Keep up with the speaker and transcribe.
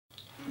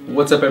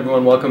What's up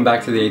everyone, welcome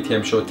back to the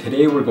ATM Show.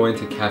 Today we're going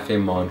to Café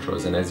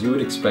Montrose, and as you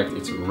would expect,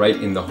 it's right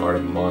in the heart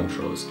of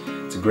Montrose.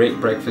 It's a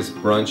great breakfast,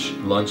 brunch,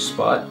 lunch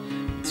spot.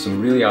 It's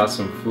some really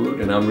awesome food,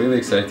 and I'm really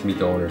excited to meet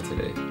the owner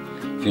today.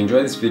 If you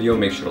enjoyed this video,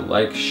 make sure to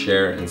like,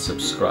 share, and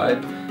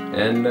subscribe,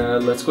 and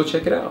let's go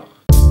check it out.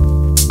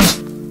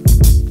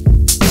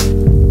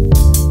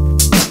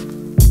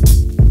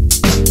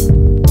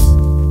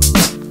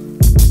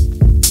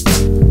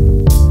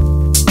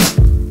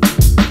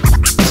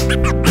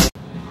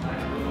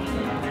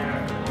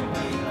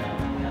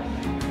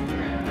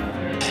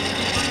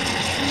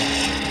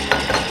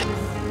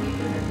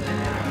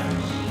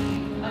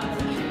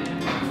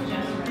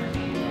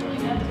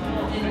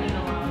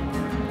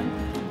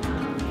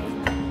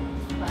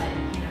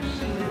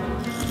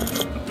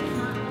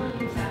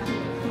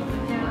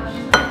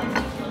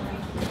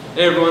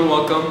 Hey everyone,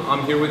 welcome.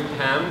 I'm here with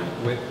Pam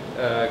with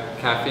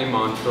Café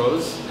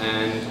Montrose,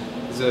 and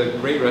it's a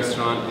great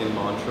restaurant in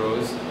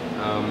Montrose.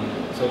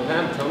 So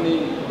Pam, tell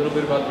me a little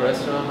bit about the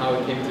restaurant, how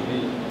it came to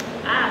be.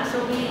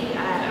 So we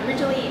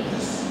originally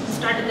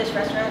started this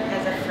restaurant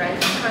as a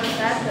French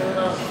concept, a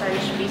little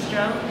French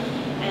bistro,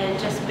 and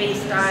just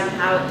based on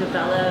how it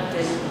developed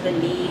and the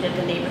need of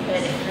the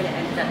neighborhood, it kind of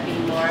ended up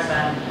being more of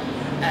a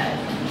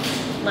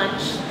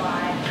lunch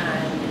spot,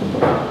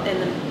 and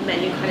the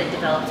menu kind of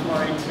developed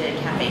more into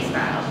cafe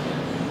style.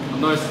 I've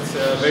noticed it's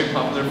very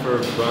popular for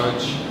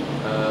brunch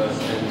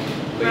and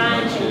late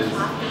lunches. And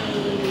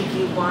coffee, we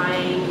do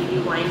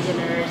wine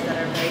dinners that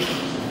are very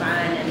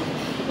fun and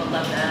people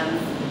love them.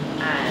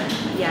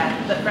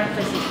 Yeah, but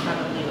breakfast is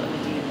probably what we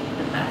do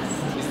the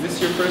best. Is this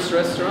your first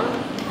restaurant?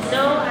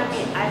 No, I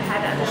mean, I've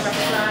had other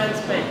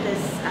restaurants, but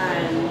this,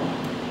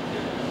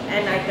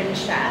 and I've been a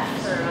chef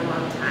for a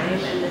long time,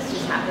 and this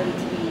just happened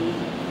to be,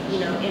 you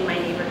know, in my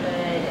neighborhood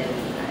and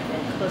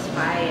close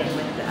by and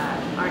with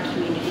our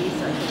community,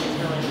 so I think it's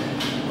a really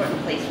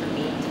important place for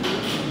me to be.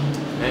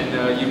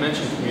 And you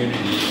mentioned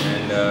community,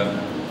 and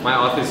my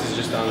office is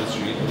just down the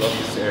street. I love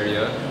this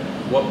area.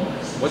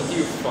 What do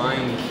you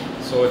find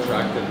so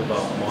attractive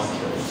about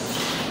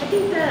Montrose? I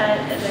think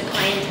the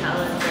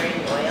clientele is very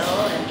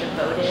loyal and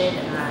devoted.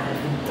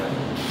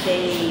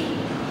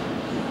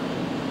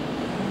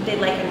 They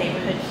like a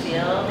neighborhood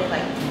feel. They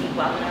like to be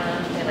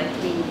welcome. They like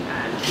to be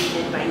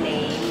treated by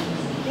name.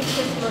 It's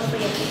just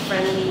mostly a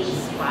friendly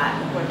spot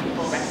where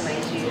people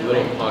recognize you. It's a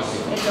little pocket.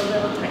 It's a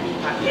little tiny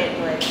pocket,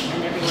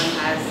 and everyone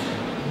has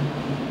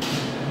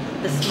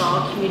the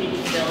small community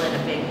feel in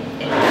a big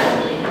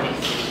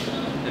city.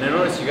 And I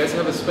noticed you guys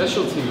have a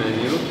specialty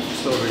menu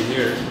just over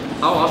here.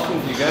 How often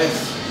do you guys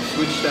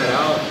switch that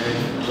out,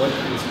 and what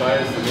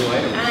inspires the new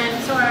items?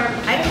 So our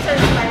items are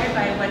inspired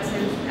by what's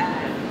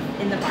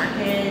in the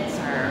markets,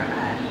 or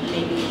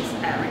maybe it's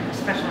a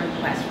special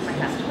request from a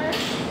customer,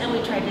 and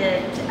we try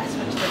to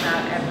switch them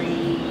out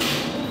every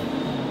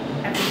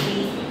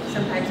week,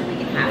 sometimes a week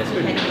and a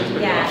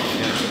half,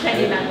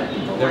 depending on what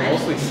people want. They're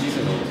mostly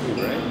seasonal too,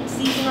 right?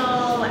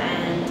 Seasonal,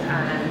 and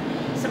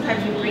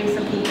sometimes we bring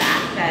something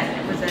back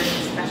that was a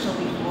special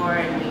before,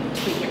 and we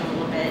tweak it a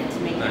little bit to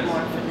make it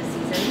more for the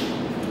season.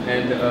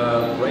 And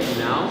right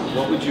now,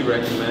 what would you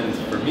recommend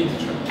for me to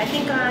try? I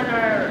think on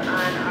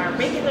our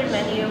regular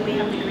menu, we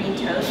have the green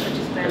toast, which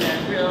has been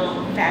a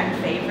real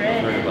fan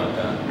favorite. Heard about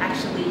that.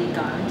 Actually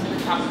gone to the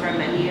top of our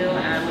menu.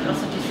 We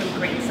also do some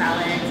great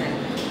salads and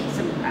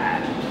some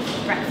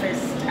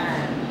breakfast,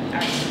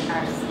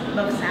 our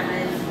smoked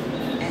salmon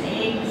and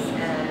eggs.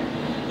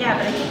 Yeah,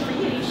 but I think for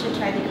you should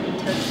try the green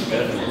toast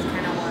today because it's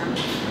kind of warm.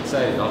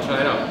 Excited, I'll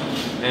try it out.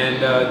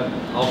 And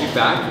I'll be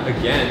back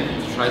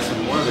again to try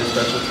some more of their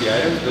specialty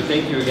items. But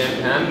thank you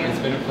again, Pam. It's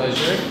been a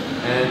pleasure.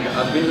 And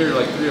I've been here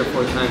like 3 or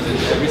 4 times, and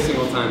every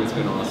single time it's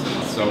been awesome.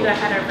 So have you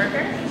had our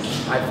burger?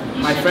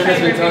 My friend has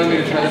been telling me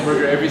to try the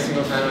burger every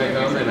single time I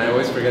come, and I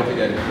always forget to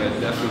get it.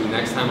 But definitely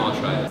next time I'll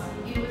try it.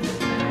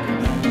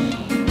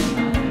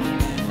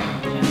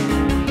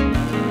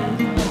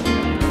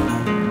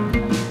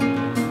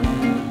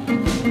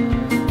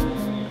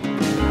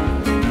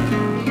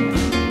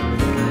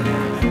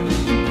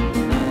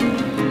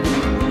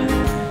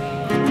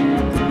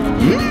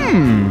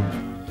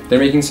 They're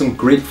making some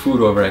great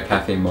food over at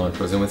Café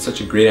Montrose, and with such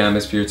a great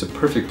atmosphere, it's a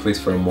perfect place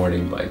for a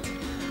morning bite.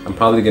 I'm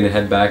probably going to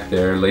head back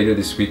there later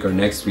this week or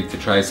next week to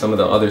try some of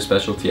the other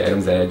specialty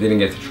items that I didn't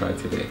get to try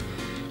today.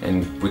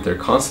 And with their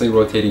constantly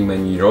rotating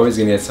menu, you're always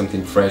going to get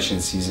something fresh and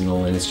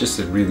seasonal, and it's just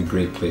a really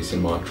great place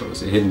in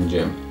Montrose, a hidden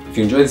gem. If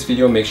you enjoyed this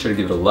video, make sure to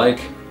give it a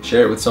like,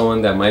 share it with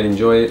someone that might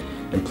enjoy it,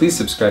 and please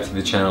subscribe to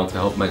the channel to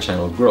help my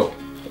channel grow.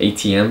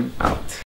 ATM out.